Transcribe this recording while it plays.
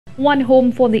One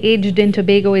home for the aged in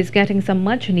Tobago is getting some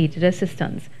much-needed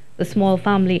assistance. The small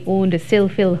family-owned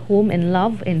Silfil Home in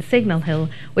Love in Signal Hill,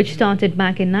 which started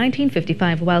back in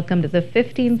 1955, welcomed the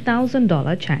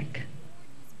 $15,000 cheque.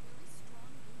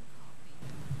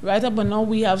 Right up now,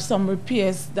 we have some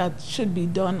repairs that should be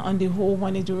done on the home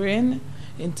when it rains,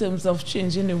 in terms of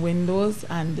changing the windows,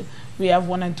 and we have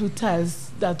 1 or 2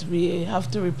 tiles that we have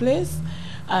to replace,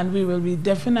 and we will be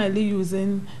definitely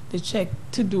using the cheque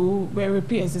to do where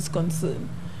repairs is concerned,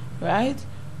 right?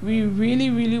 We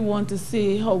really want to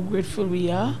say how grateful we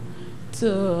are to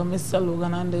Mr.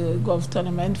 Logan and the golf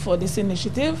tournament for this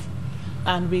initiative,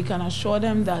 and we can assure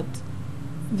them that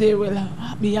they will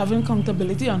be having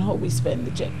accountability on how we spend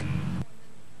the cheque.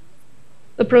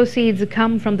 The proceeds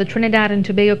come from the Trinidad and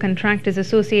Tobago Contractors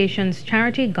Association's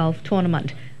charity golf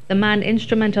tournament. The man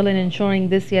instrumental in ensuring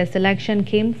this year's selection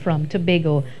came from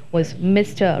Tobago was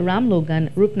Mr.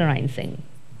 Ramlogan Roopnarinesingh.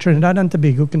 Trinidad and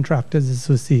Tobago Contractors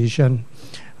Association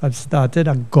have started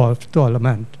a golf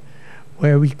tournament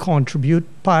where we contribute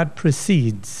part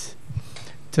proceeds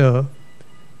to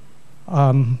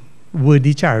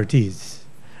worthy charities,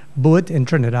 both in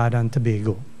Trinidad and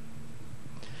Tobago.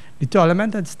 The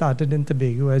tournament had started in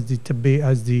Tobago as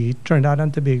the Trinidad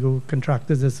and Tobago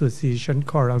Contractors Association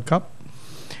Coral Cup.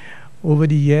 Over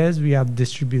the years, we have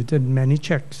distributed many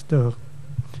cheques to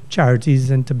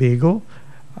charities in Tobago,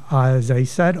 as I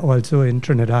said, also in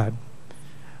Trinidad.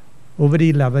 Over the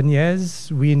 11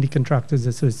 years, we in the Contractors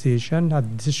Association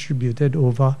have distributed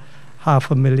over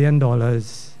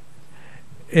 $500,000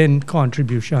 in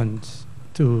contributions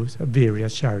to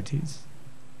various charities.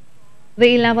 The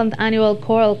 11th annual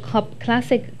Coral Cup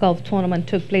Classic Golf Tournament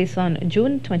took place on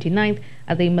June 29th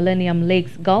at the Millennium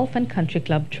Lakes Golf and Country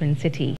Club, Trincity.